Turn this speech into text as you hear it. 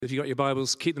If you've got your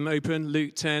Bibles, keep them open,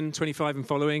 Luke 10, 25 and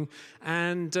following.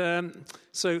 And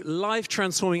so Life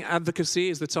Transforming Advocacy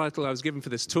is the title I was given for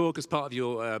this talk as part of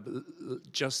your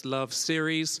Just Love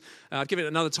series. I've given it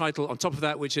another title on top of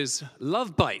that, which is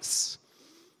Love Bites.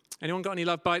 Anyone got any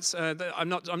love bites? I'm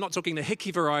not talking the hickey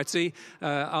variety.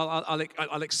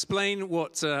 I'll explain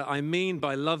what I mean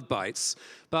by love bites.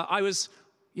 But I was,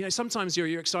 sometimes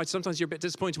you're excited, sometimes you're a bit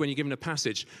disappointed when you're given a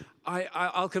passage.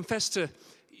 I'll confess to,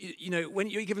 when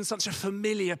you're given such a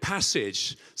familiar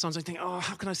passage, sometimes I think,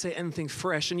 how can I say anything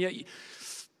fresh? And yet,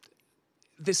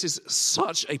 this is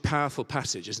such a powerful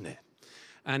passage, isn't it?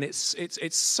 And it's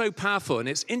so powerful, and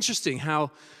it's interesting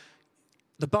how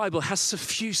the Bible has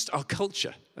suffused our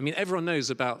culture. I mean, everyone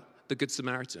knows about the Good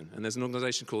Samaritan, and there's an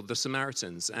organization called the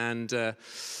Samaritans. And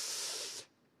as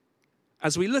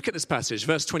we look at this passage,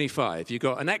 verse 25, you've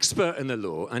got an expert in the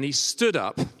law, and he stood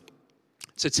up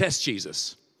to test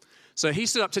Jesus. So he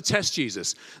stood up to test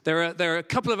Jesus. There are a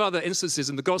couple of other instances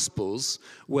in the Gospels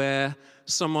where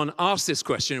someone asked this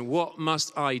question, what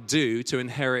must I do to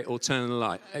inherit eternal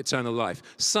life?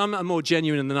 Some are more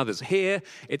genuine than others. Here,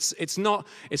 it's not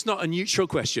a neutral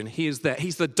question. He is there.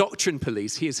 He's the doctrine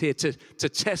police. He is here to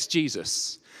test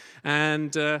Jesus.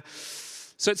 And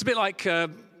so it's a bit like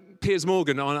Piers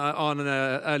Morgan on an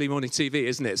early morning TV,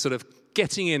 isn't it? Sort of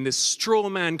getting in this straw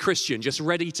man Christian just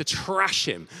ready to trash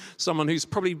him. Someone who's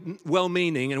probably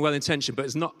well-meaning and well-intentioned, but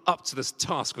is not up to this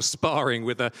task of sparring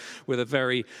with a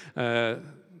very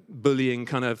bullying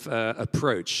kind of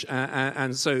approach.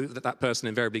 And so that person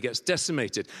invariably gets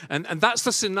decimated. And that's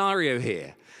the scenario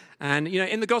here. And,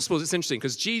 in the Gospels, it's interesting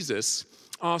because Jesus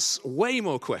asks way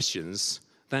more questions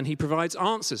than he provides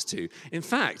answers to. In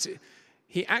fact,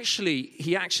 He actually,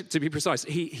 to be precise,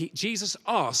 Jesus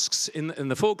asks in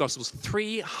the four Gospels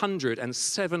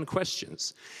 307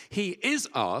 questions. He is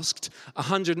asked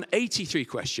 183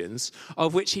 questions,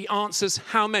 of which he answers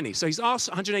how many? So he's asked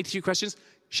 183 questions.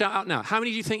 Shout out now. How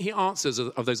many do you think he answers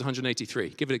of those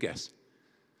 183? Give it a guess.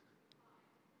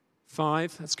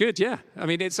 5. That's good, yeah. I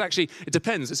mean, it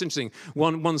depends. It's interesting.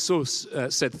 One source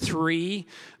said 3,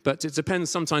 but it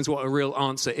depends sometimes what a real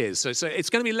answer is. So it's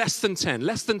going to be less than 10.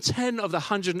 Less than 10 of the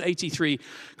 183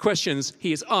 questions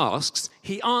he is asked,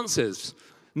 he answers.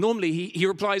 Normally, he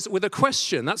replies with a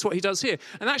question. That's what he does here.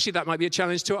 And actually, that might be a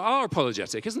challenge to our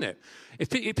apologetic, isn't it?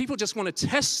 If people just want to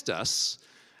test us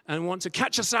and want to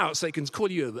catch us out so they can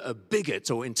call you a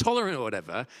bigot or intolerant or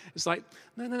whatever, it's like,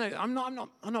 no, I'm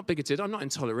not bigoted, I'm not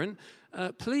intolerant.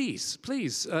 Please,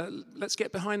 let's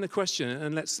get behind the question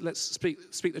and let's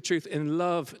speak the truth in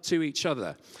love to each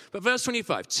other. But verse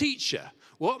 25, teacher,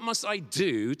 what must I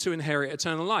do to inherit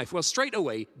eternal life? Well, straight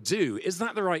away, is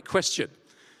that the right question?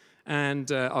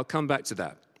 And I'll come back to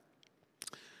that.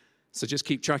 So just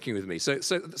keep tracking with me. So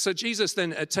Jesus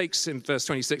then takes in verse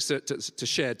 26 to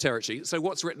shared territory. So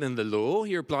what's written in the law?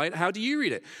 He replied, how do you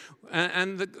read it?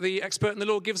 And the expert in the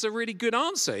law gives a really good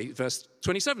answer. Verse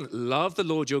 27, love the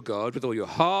Lord your God with all your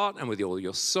heart and with all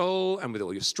your soul and with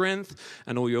all your strength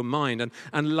and all your mind.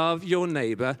 And love your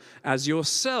neighbor as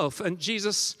yourself. And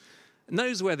Jesus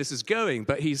knows where this is going,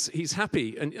 but he's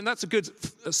happy. And that's a good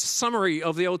summary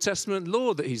of the Old Testament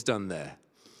law that he's done there.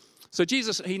 So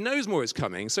Jesus, he knows more is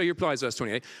coming, so he replies, verse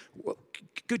 28, well,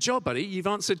 good job, buddy, you've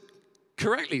answered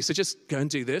correctly, so just go and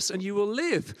do this and you will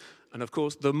live. And of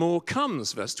course, the more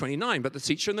comes, verse 29, but the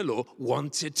teacher in the law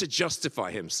wanted to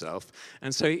justify himself.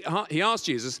 And so he asked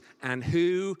Jesus, and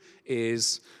who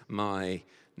is my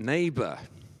neighbor?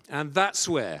 And that's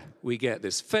where we get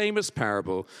this famous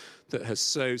parable that has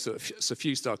so sort of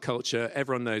suffused our culture.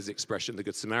 Everyone knows the expression, the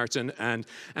Good Samaritan. And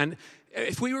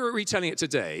if we were retelling it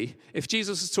today, if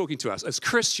Jesus was talking to us as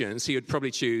Christians, he would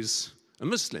probably choose a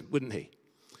Muslim, wouldn't he?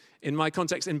 In my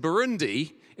context, in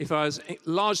Burundi, if I was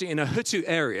largely in a Hutu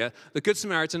area, the Good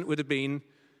Samaritan would have been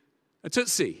a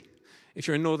Tutsi. If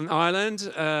you're in Northern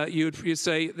Ireland, you'd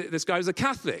say this guy was a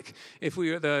Catholic. If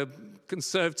we were at the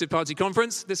Conservative Party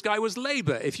conference, this guy was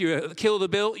Labour. If you kill the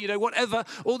bill, whatever,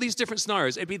 all these different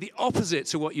scenarios, it'd be the opposite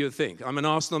to what you would think. I'm an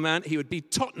Arsenal man, he would be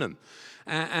Tottenham.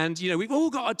 And we've all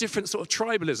got our different sort of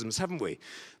tribalisms, haven't we?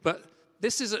 But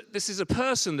this is a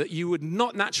person that you would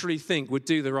not naturally think would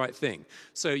do the right thing.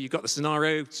 So you've got the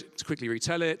scenario, to quickly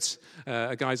retell it,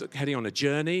 a guy's heading on a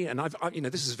journey, and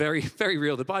this is very, very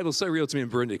real. The Bible's so real to me in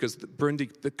Burundi, because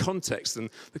the context and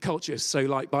the culture is so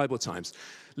like Bible times.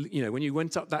 When you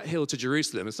went up that hill to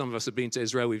Jerusalem, and some of us have been to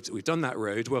Israel, we've done that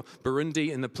road. Well,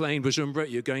 Burundi in the plain, Bujumbura,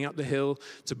 you're going up the hill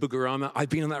to Bugarama. I've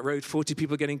been on that road, 40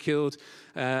 people getting killed.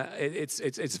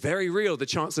 It's very real, the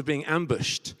chance of being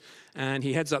ambushed. And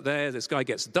he heads up there. This guy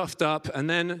gets duffed up. And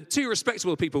then two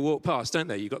respectable people walk past, don't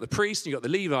they? You've got the priest and you've got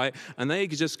the Levite. And they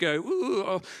could just go, ooh,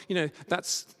 oh,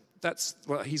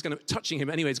 well, he's going to, touching him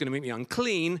anyway is going to make me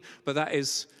unclean. But that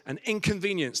is an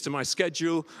inconvenience to my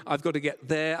schedule. I've got to get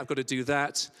there. I've got to do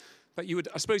that. But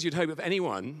I suppose you'd hope of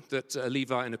anyone that a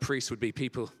Levite and a priest would be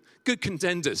people, good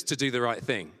contenders to do the right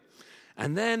thing.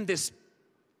 And then this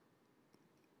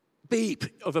beep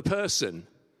of a person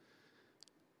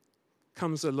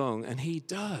comes along, and he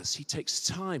does. He takes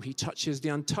time. He touches the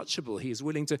untouchable. He is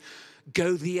willing to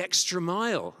go the extra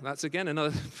mile. That's, again,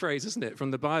 another phrase, isn't it, from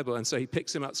the Bible? And so he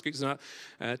picks him up, scoots him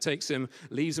up, takes him,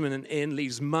 leaves him in an inn,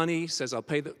 leaves money, says, I'll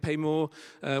pay more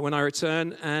when I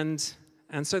return. And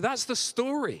so that's the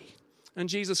story. And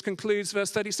Jesus concludes,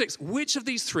 verse 36, which of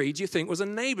these three do you think was a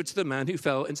neighbor to the man who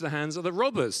fell into the hands of the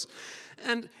robbers?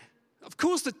 And, of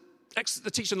course, the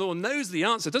teacher of the law knows the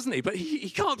answer, doesn't he? But he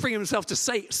can't bring himself to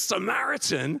say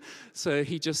Samaritan. So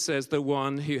he just says the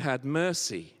one who had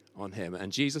mercy on him. And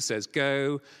Jesus says,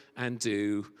 go and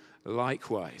do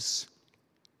likewise.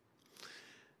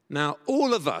 Now,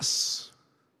 all of us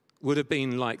would have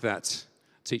been like that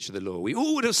teacher of the law. We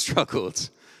all would have struggled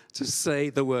to say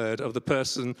the word of the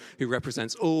person who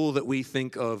represents all that we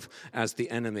think of as the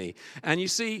enemy. And you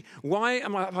see, why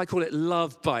am I call it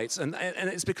love bites? And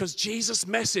it's because Jesus'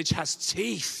 message has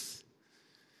teeth.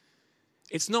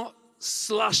 It's not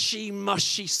slushy,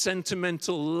 mushy,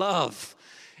 sentimental love.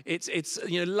 It's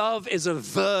love is a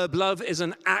verb. Love is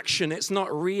an action. It's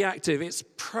not reactive. It's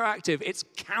proactive. It's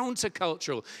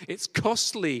countercultural. It's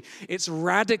costly. It's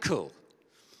radical.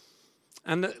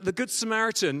 And the Good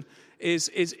Samaritan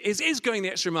is going the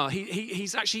extra mile.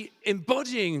 He's actually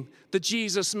embodying the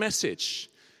Jesus message.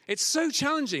 It's so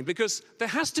challenging because there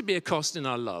has to be a cost in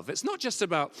our love. It's not just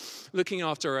about looking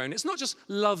after our own. It's not just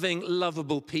loving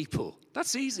lovable people.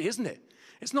 That's easy, isn't it?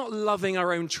 It's not loving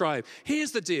our own tribe.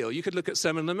 Here's the deal. You could look at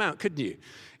Sermon on the Mount, couldn't you?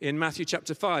 In Matthew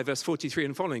chapter 5, verse 43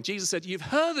 and following, Jesus said, you've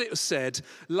heard that it was said,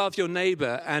 love your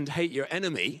neighbor and hate your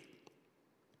enemy.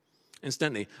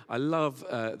 Incidentally, I love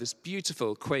this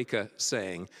beautiful Quaker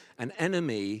saying, an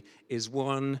enemy is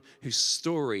one whose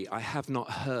story I have not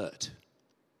heard.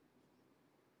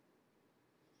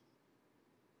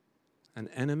 An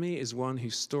enemy is one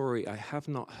whose story I have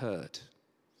not heard.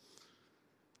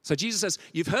 So Jesus says,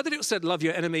 you've heard that it was said, love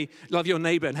your enemy, love your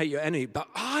neighbor and hate your enemy. But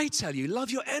I tell you, love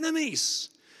your enemies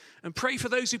and pray for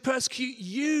those who persecute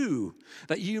you,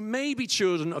 that you may be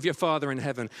children of your Father in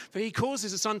heaven. For he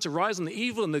causes his sun to rise on the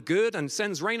evil and the good and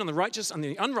sends rain on the righteous and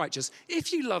the unrighteous.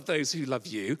 If you love those who love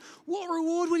you, what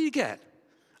reward will you get?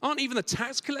 Aren't even the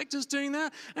tax collectors doing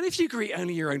that? And if you greet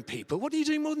only your own people, what are you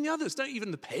doing more than the others? Don't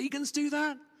even the pagans do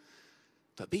that?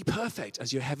 But be perfect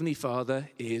as your heavenly Father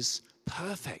is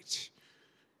perfect.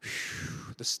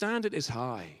 Whew, the standard is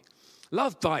high.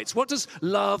 Love bites. What does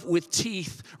love with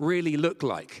teeth really look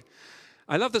like?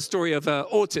 I love the story of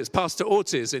Pastor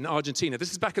Ortiz in Argentina.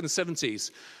 This is back in the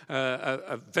 70s,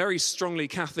 a very strongly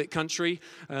Catholic country.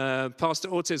 Pastor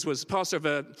Ortiz was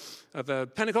pastor of a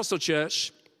Pentecostal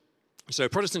church, so a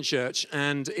Protestant church,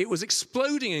 and it was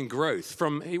exploding in growth.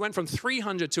 He went from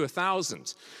 300 to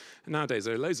 1,000. Nowadays,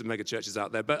 there are loads of mega churches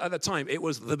out there, but at the time, it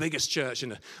was the biggest church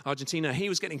in Argentina. He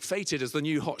was getting feted as the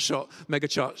new hotshot mega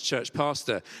church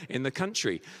pastor in the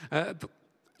country.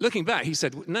 Looking back, he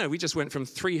said, no, we just went from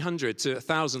 300 to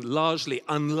 1,000 largely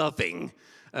unloving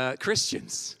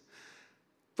Christians.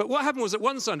 But what happened was that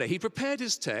one Sunday, he prepared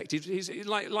his text. He's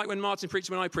like when Martin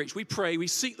preached, when I preach, we pray, we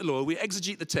seek the Lord, we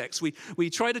exegete the text, we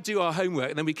try to do our homework,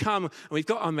 and then we come and we've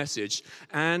got our message.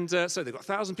 And so they've got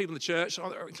 1,000 people in the church,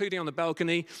 including on the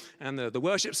balcony, and the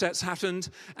worship sets happened.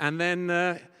 And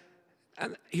then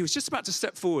and he was just about to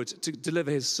step forward to deliver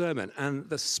his sermon, and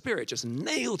the Spirit just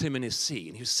nailed him in his seat.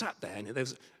 And he was sat there, and there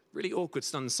was really awkward,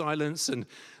 stunned silence, and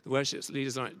the worship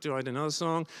leader's like, do I do another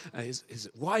song? His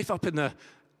wife up in the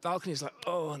balcony is like,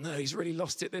 oh no, he's really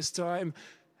lost it this time.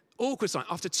 Awkward sign.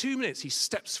 After 2 minutes, he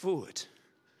steps forward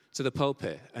to the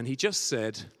pulpit and he just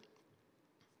said,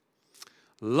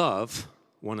 love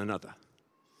one another.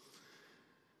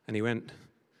 And he went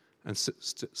and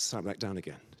sat back down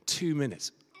again. 2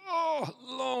 minutes. Oh,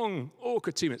 long,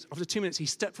 awkward 2 minutes. After 2 minutes, he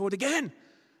stepped forward again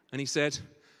and he said,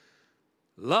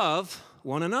 love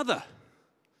one another.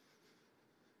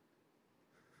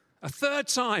 A third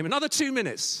time, another 2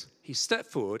 minutes. He stepped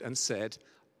forward and said,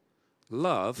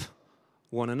 love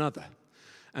one another.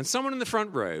 And someone in the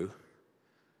front row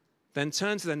then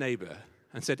turned to their neighbor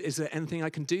and said, is there anything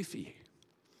I can do for you?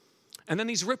 And then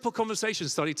these ripple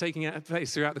conversations started taking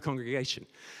place throughout the congregation.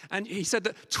 And he said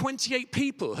that 28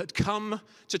 people had come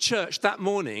to church that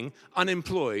morning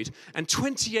unemployed, and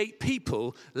 28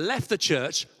 people left the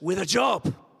church with a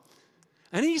job.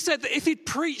 And he said that if he'd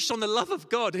preached on the love of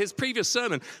God, his previous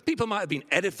sermon, people might have been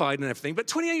edified and everything, but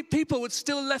 28 people would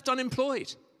still have left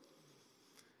unemployed.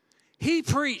 He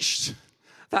preached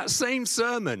that same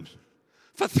sermon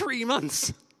for 3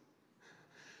 months,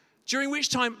 during which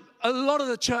time a lot of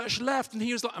the church left, and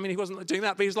he was like, he wasn't doing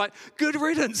that, but he was like, good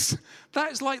riddance.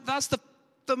 That's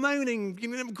the moaning,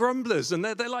 grumblers, and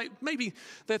they're like, maybe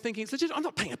they're thinking, it's legit. I'm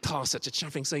not paying a pastor to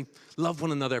chaffing saying, love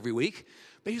one another every week.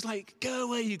 But he's like, go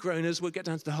away, you groaners, we'll get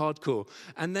down to the hardcore.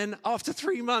 And then after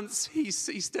 3 months, he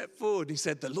stepped forward and he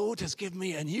said, the Lord has given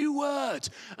me a new word.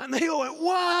 And they all went,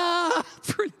 wow!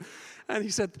 And he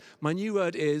said, my new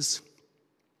word is,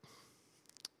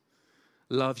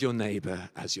 love your neighbor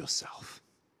as yourself.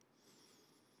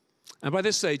 And by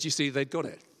this stage, you see, they'd got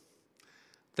it.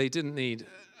 They didn't need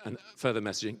further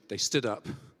messaging. They stood up.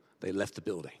 They left the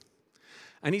building.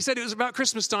 And he said it was about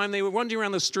Christmas time. They were wandering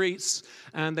around the streets,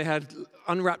 and they had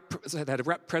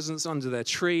wrapped presents under their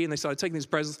tree, and they started taking these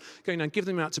presents, going down,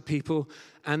 giving them out to people.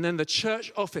 And then the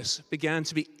church office began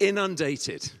to be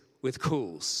inundated with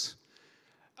calls.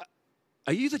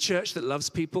 Are you the church that loves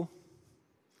people?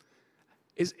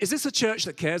 Is this a church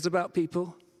that cares about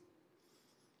people?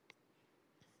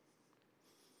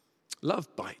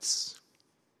 Love bites.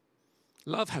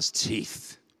 Love has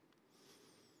teeth.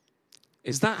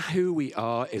 Is that who we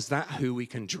are? Is that who we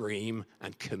can dream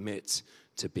and commit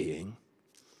to being?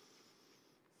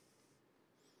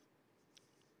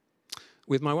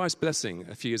 With my wife's blessing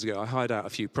a few years ago, I hired out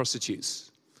a few prostitutes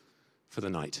for the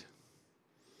night.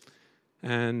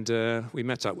 And we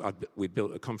met up. We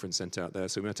built a conference center out there,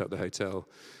 so we met up at the hotel.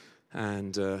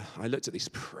 And I looked at these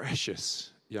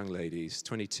precious young ladies,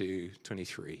 22,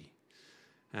 23.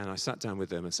 And I sat down with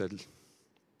them and said,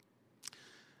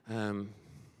 I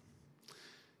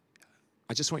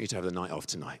just want you to have the night off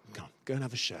tonight. Come on, go and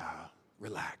have a shower,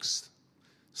 relax,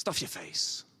 stuff your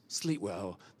face, sleep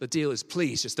well. The deal is,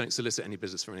 please just don't solicit any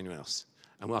business from anyone else.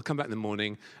 And I'll come back in the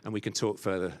morning and we can talk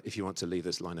further if you want to leave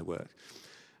this line of work.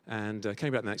 And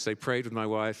came back the next day, prayed with my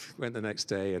wife, went the next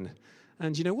day, and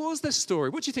what was their story?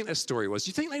 What do you think their story was? Do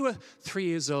you think they were 3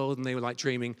 years old and they were like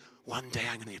dreaming, one day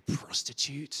I'm going to be a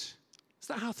prostitute? Is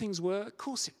that how things were? Of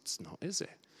course it's not, is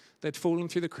it? They'd fallen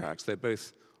through the cracks. They're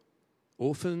both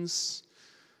orphans.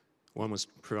 One was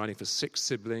providing for 6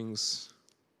 siblings.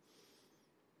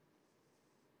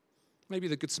 Maybe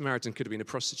the Good Samaritan could have been a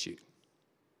prostitute.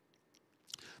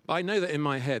 But I know that in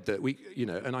my head that we,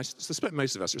 and I suspect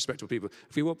most of us, respectable people,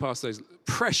 if we walk past those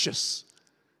precious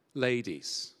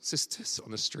ladies, sisters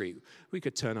on the street, we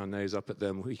could turn our nose up at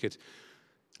them. We could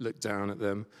look down at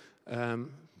them.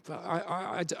 But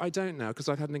I don't now, because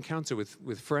I've had an encounter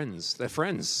with friends. They're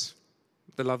friends.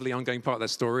 The lovely ongoing part of their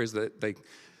story is that they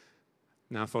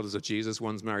now followers of Jesus.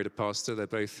 One's married a pastor. They're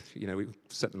both, we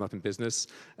set them up in business.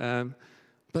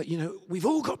 But, we've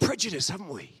all got prejudice, haven't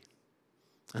we?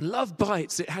 And love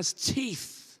bites. It has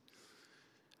teeth.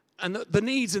 And the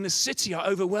needs in this city are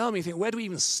overwhelming. You think, where do we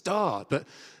even start? But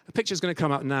a picture's going to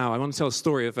come up now. I want to tell a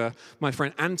story of my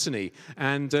friend Anthony.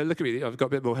 And look at me, I've got a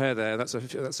bit more hair there. That's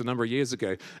a number of years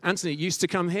ago. Anthony used to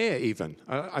come here even.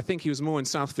 I think he was more in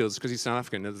Southfields because he's South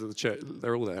African. The church,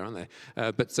 they're all there, aren't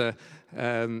they? But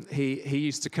he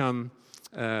used to come...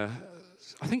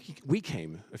 I think we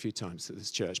came a few times to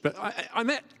this church. But I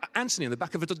met Anthony in the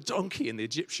back of a donkey in the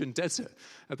Egyptian desert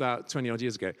about 20-odd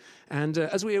years ago. And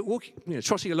as we were walking,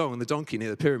 trotting along on the donkey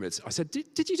near the pyramids, I said,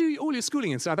 did you do all your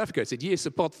schooling in South Africa? He said, yes,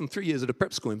 apart from 3 years at a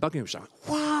prep school in Buckinghamshire.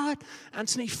 What?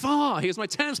 Anthony Farr. He was my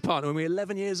tennis partner when we were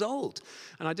 11 years old.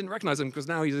 And I didn't recognize him because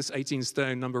now he's this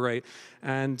 18-stone number 8.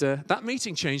 And that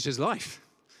meeting changed his life.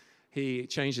 He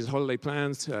changed his holiday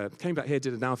plans, came back here,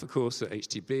 did an Alpha course at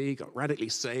HTB, got radically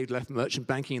saved, left merchant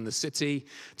banking in the city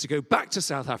to go back to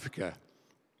South Africa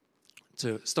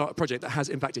to start a project that has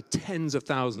impacted tens of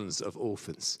thousands of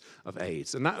orphans of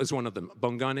AIDS. And that was one of them,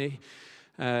 Bongani.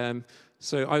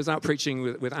 So I was out preaching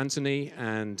with Anthony,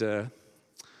 and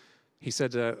he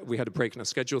said, we had a break in our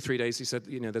schedule, 3 days. He said,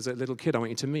 there's a little kid I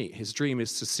want you to meet. His dream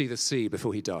is to see the sea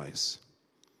before he dies.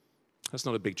 That's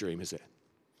not a big dream, is it?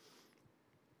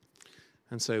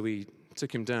 And so we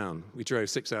took him down. We drove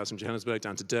 6 hours from Johannesburg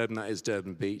down to Durban, that is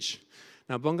Durban Beach.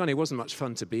 Now, Bongani wasn't much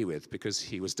fun to be with because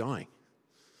he was dying.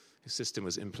 His system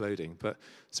was imploding.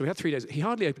 So we had 3 days. He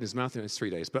hardly opened his mouth in those 3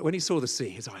 days, but when he saw the sea,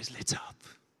 his eyes lit up.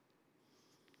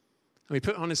 And we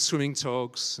put on his swimming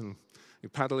togs, and we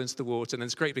paddled into the water, and then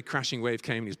this great big crashing wave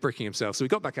came, and he was bricking himself. So we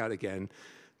got back out again,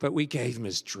 but we gave him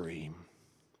his dream.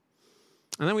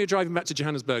 And then we were driving back to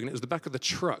Johannesburg, and it was the back of the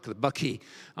truck, the bucky.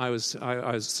 I was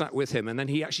sat with him, and then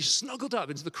he actually snuggled up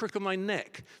into the crook of my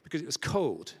neck because it was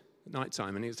cold at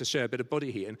nighttime, and he was to share a bit of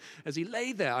body heat. And as he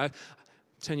lay there,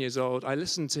 10 years old, I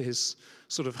listened to his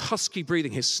sort of husky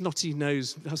breathing, his snotty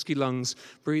nose, husky lungs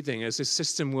breathing as his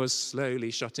system was slowly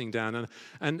shutting down.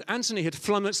 And Anthony had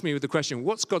flummoxed me with the question,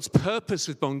 what's God's purpose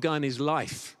with Bongani's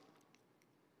life?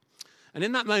 And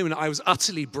in that moment, I was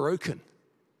utterly broken.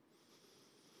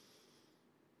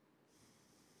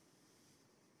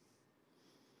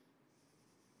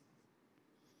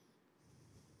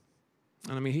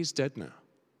 And I mean, he's dead now.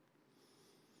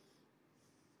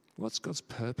 What's God's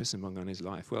purpose in Bongani's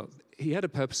life? Well, he had a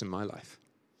purpose in my life.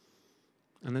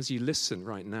 And as you listen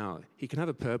right now, he can have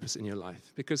a purpose in your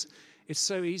life because it's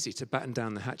so easy to batten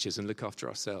down the hatches and look after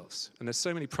ourselves. And there's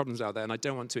so many problems out there, and I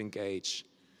don't want to engage.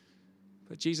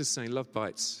 But Jesus is saying, love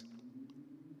bites.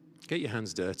 Get your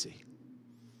hands dirty.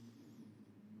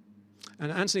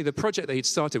 And Anthony, the project that he'd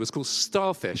started was called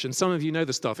Starfish. And some of you know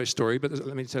the starfish story, but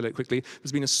let me tell it quickly.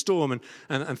 There's been a storm,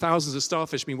 and thousands of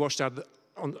starfish being washed out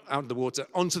of the water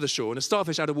onto the shore. And a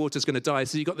starfish out of water is going to die.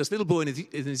 So you've got this little boy in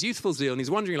his youthful zeal, and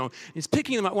he's wandering along. And he's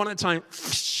picking them up one at a time,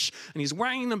 and he's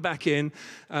wanging them back in.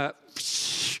 But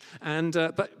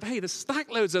hey, there's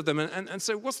stack loads of them. And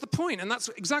so what's the point? And that's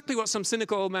exactly what some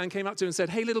cynical old man came up to and said,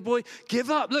 hey, little boy,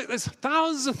 give up. Look, there's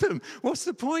thousands of them. What's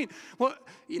the point?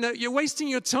 You're wasting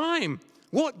your time.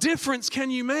 What difference can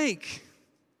you make?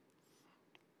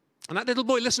 And that little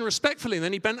boy listened respectfully, and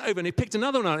then he bent over and he picked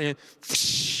another one out.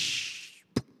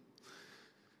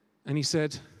 And he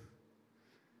said,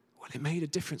 well, it made a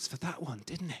difference for that one,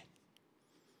 didn't it?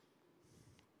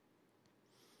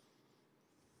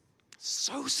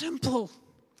 So simple,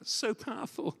 but so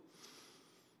powerful.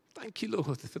 Thank you,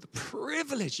 Lord, for the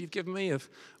privilege you've given me of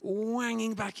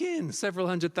wanging back in several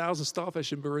 100,000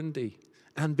 starfish in Burundi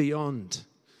and beyond.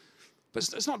 But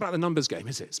it's not about the numbers game,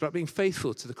 is it? It's about being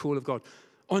faithful to the call of God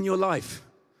on your life,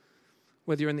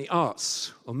 whether you're in the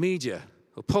arts or media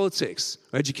or politics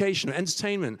or education or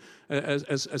entertainment,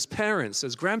 as parents,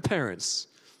 as grandparents,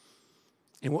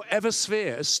 in whatever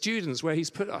sphere, as students where he's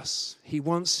put us. He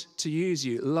wants to use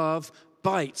you. Love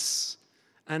bites.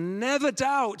 And never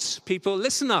doubt, people,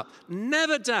 listen up,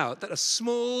 never doubt that a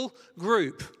small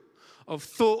group of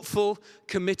thoughtful,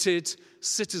 committed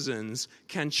citizens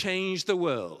can change the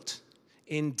world.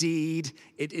 Indeed,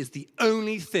 it is the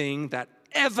only thing that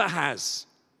ever has.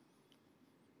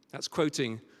 That's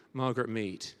quoting Margaret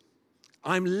Mead.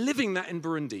 I'm living that in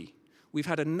Burundi. We've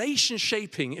had a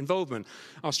nation-shaping involvement.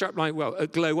 Our strapline,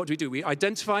 at Glow, what do? We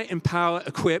identify, empower,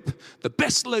 equip the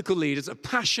best local leaders of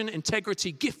passion,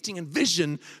 integrity, gifting, and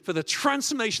vision for the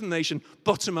transformation of the nation,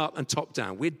 bottom up and top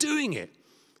down. We're doing it.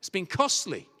 It's been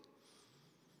costly.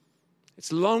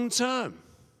 It's long term.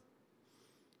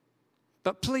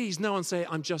 But please, no one say,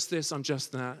 I'm just this, I'm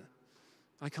just that.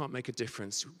 I can't make a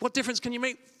difference. What difference can you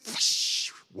make?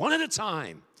 One at a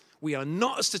time. We are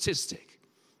not a statistic.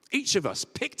 Each of us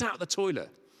picked out the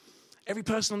toilet. Every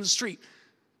person on the street.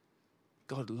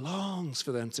 God longs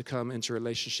for them to come into a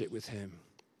relationship with him.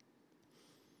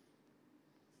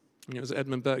 And it was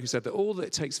Edmund Burke who said that all that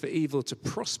it takes for evil to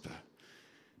prosper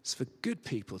is for good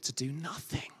people to do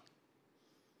nothing.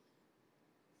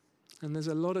 And there's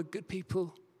a lot of good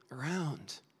people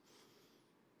around,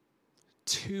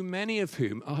 too many of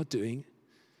whom are doing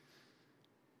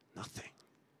nothing.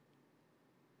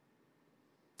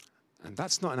 And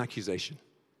that's not an accusation,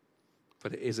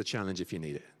 but it is a challenge if you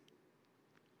need it.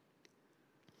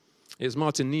 It was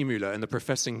Martin Niemöller in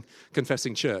the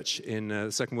Confessing Church in the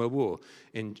Second World War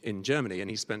in Germany, and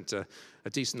he spent a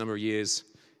decent number of years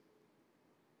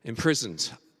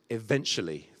imprisoned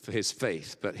eventually for his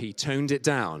faith, but he toned it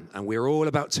down, and we're all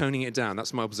about toning it down.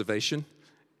 That's my observation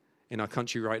in our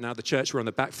country right now. The church, we're on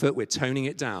the back foot, we're toning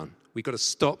it down. We've got to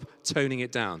stop toning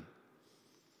it down.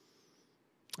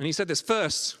 And he said this: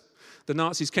 first, the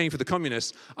Nazis came for the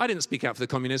communists. I didn't speak out for the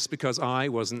communists because I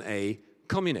wasn't a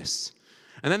communist.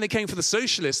 And then they came for the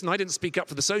socialists, and I didn't speak up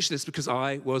for the socialists because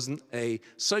I wasn't a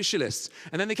socialist.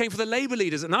 And then they came for the labor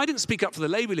leaders, and I didn't speak up for the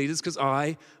labor leaders because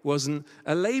I wasn't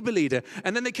a labor leader.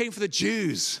 And then they came for the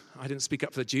Jews. I didn't speak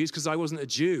up for the Jews because I wasn't a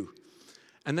Jew.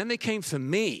 And then they came for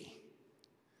me.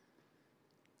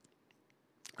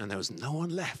 And there was no one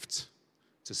left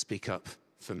to speak up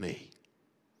for me.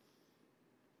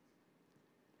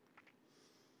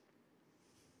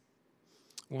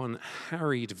 One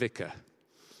harried vicar.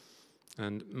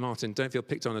 And Martin, don't feel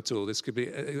picked on at all. This could be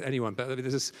anyone, but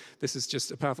this is just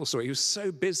a powerful story. He was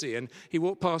so busy, and he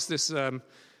walked past this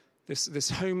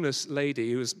homeless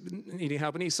lady who was needing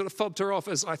help, and he sort of fobbed her off,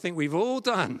 as I think we've all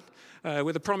done,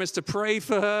 with a promise to pray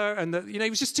for her. And he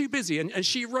was just too busy. And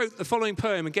she wrote the following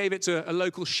poem and gave it to a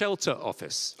local shelter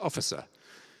officer.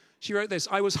 She wrote this: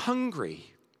 I was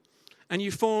hungry, and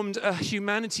you formed a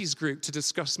humanities group to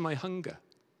discuss my hunger.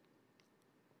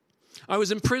 I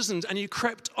was imprisoned and you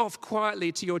crept off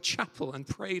quietly to your chapel and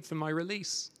prayed for my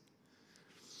release.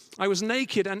 I was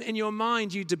naked and in your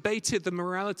mind you debated the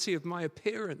morality of my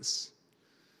appearance.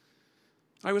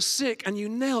 I was sick and you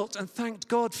knelt and thanked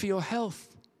God for your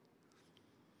health.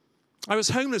 I was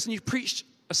homeless and you preached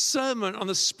a sermon on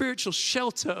the spiritual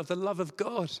shelter of the love of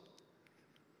God.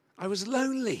 I was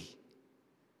lonely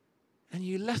and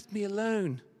you left me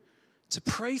alone to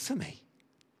pray for me.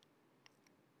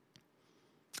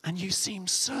 And you seem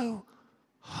so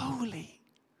holy,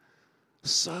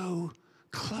 so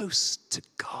close to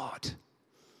God.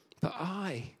 But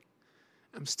I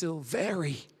am still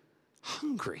very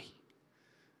hungry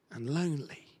and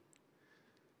lonely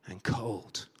and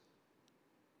cold.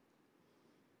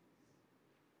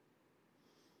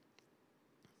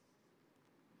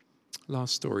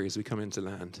 Last story as we come into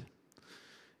land.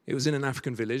 It was in an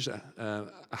African village.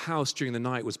 A house during the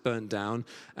night was burnt down,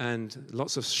 and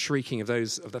lots of shrieking of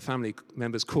the family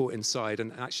members caught inside.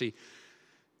 And actually,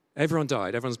 everyone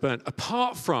died. Everyone's burnt.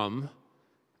 Apart from,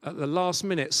 at the last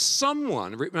minute,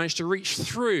 someone managed to reach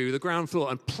through the ground floor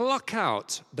and pluck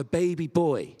out the baby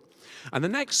boy. And the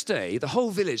next day, the whole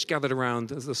village gathered around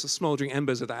the smoldering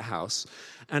embers of that house,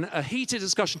 and a heated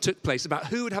discussion took place about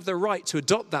who would have the right to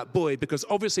adopt that boy, because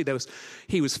obviously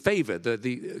he was favored.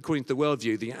 According to the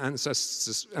worldview, the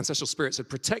ancestral spirits had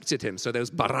protected him, so there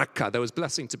was baraka, there was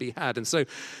blessing to be had. And so,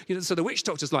 so the witch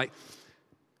doctor's like,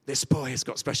 this boy has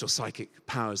got special psychic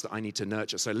powers that I need to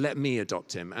nurture, so let me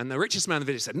adopt him. And the richest man in the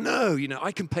village said, no,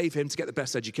 I can pay for him to get the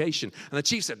best education. And the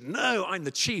chief said, no, I'm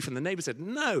the chief. And the neighbor said,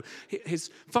 no,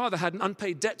 his father had an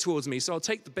unpaid debt towards me, so I'll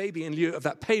take the baby in lieu of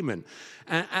that payment.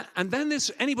 And then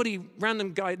this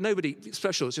random guy, nobody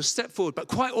special, just stepped forward, but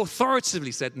quite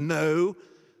authoritatively said, no,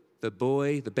 the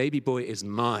baby boy is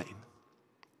mine.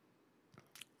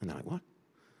 And they're like, what?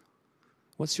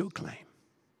 What's your claim?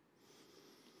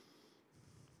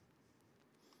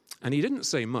 And he didn't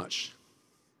say much.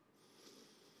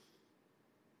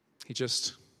 He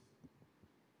just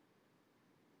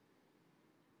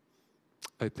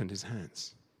opened his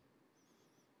hands.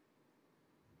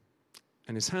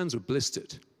 And his hands were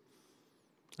blistered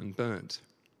and burnt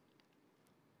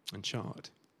and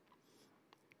charred.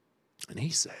 And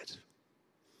he said,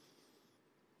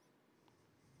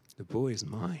 the boy is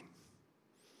mine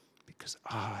because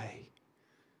I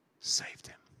saved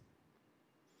him.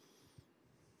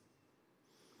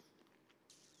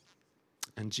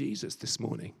 And Jesus this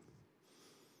morning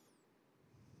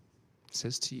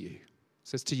says to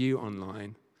you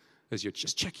online, as you're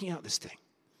just checking out this thing,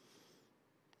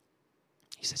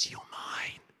 he says, you're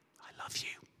mine. I love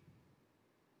you.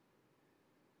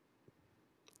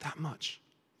 That much.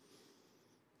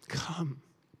 Come.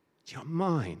 You're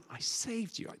mine. I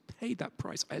saved you. I paid that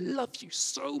price. I love you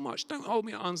so much. Don't hold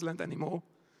me at arm's length anymore.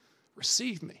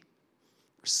 Receive me.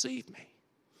 Receive me.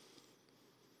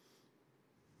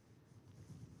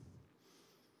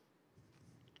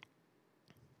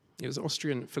 It was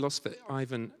Austrian philosopher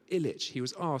Ivan Illich. He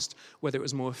was asked whether it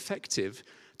was more effective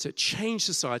to change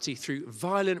society through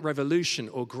violent revolution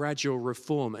or gradual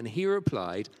reform. And he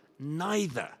replied,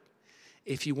 neither.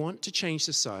 If you want to change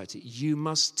society, you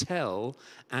must tell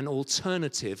an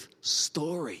alternative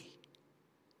story.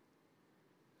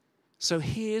 So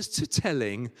here's to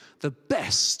telling the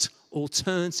best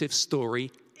alternative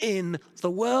story in the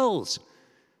world,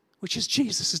 which is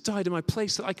Jesus has died in my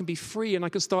place so that I can be free and I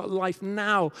can start life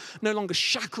now, no longer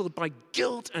shackled by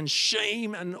guilt and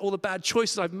shame and all the bad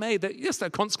choices I've made. That, yes, there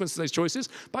are consequences to those choices,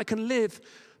 but I can live.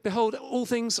 Behold,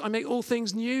 I make all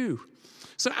things new.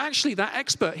 So actually, that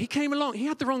expert, he came along, he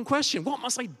had the wrong question. What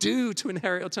must I do to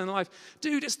inherit eternal life?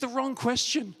 Dude, it's the wrong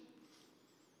question.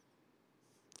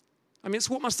 I mean, it's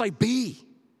what must I be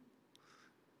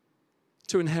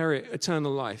to inherit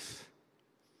eternal life?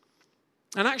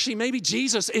 And actually, maybe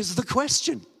Jesus is the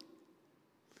question,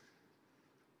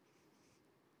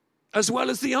 as well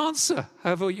as the answer,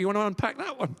 however you want to unpack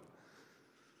that one.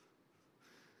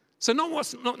 So not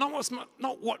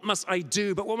what must I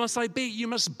do, but what must I be? You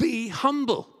must be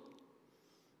humble.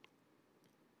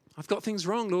 I've got things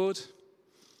wrong, Lord.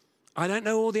 I don't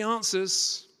know all the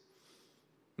answers.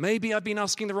 Maybe I've been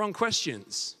asking the wrong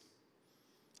questions.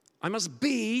 I must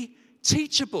be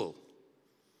teachable.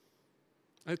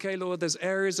 Okay, Lord, there's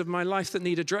areas of my life that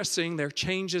need addressing. There are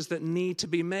changes that need to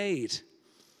be made.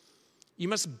 You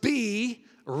must be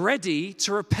ready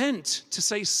to repent, to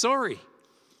say sorry.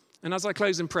 And as I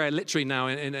close in prayer, literally now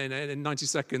in 90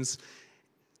 seconds,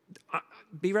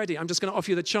 be ready. I'm just going to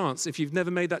offer you the chance, if you've never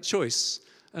made that choice,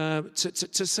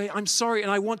 to say, I'm sorry,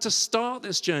 and I want to start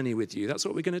this journey with you. That's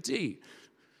what we're going to do.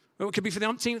 Well, it could be for the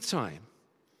umpteenth time.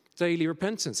 Daily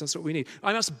repentance, that's what we need.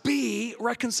 I must be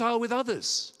reconciled with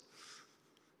others,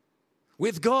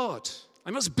 with God. I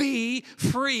must be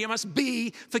free. I must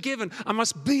be forgiven. I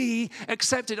must be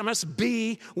accepted. I must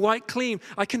be wiped clean.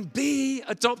 I can be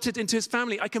adopted into his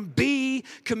family. I can be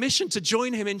commissioned to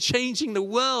join him in changing the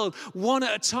world one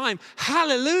at a time.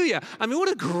 Hallelujah. I mean,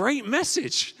 what a great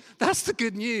message. That's the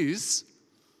good news.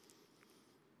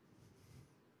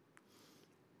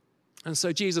 And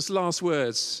so Jesus' last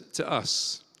words to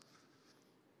us,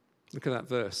 look at that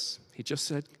verse. He just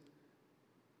said,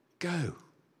 go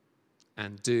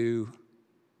and do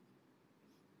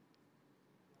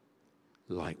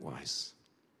likewise.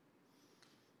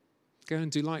 Go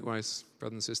and do likewise,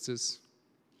 brothers and sisters.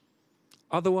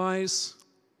 Otherwise,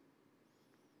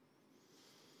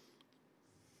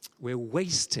 we're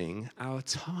wasting our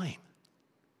time.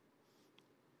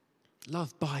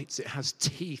 Love bites, it has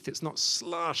teeth, it's not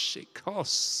slush, it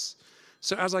costs.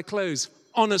 So as I close,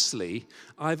 honestly,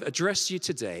 I've addressed you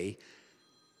today.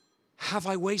 Have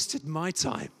I wasted my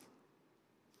time?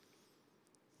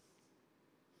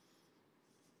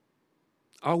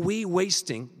 Are we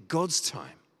wasting God's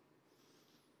time?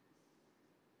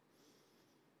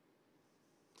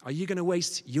 Are you going to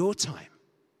waste your time?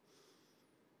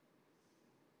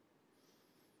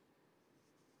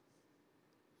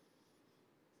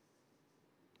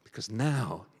 Because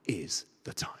now is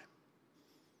the time.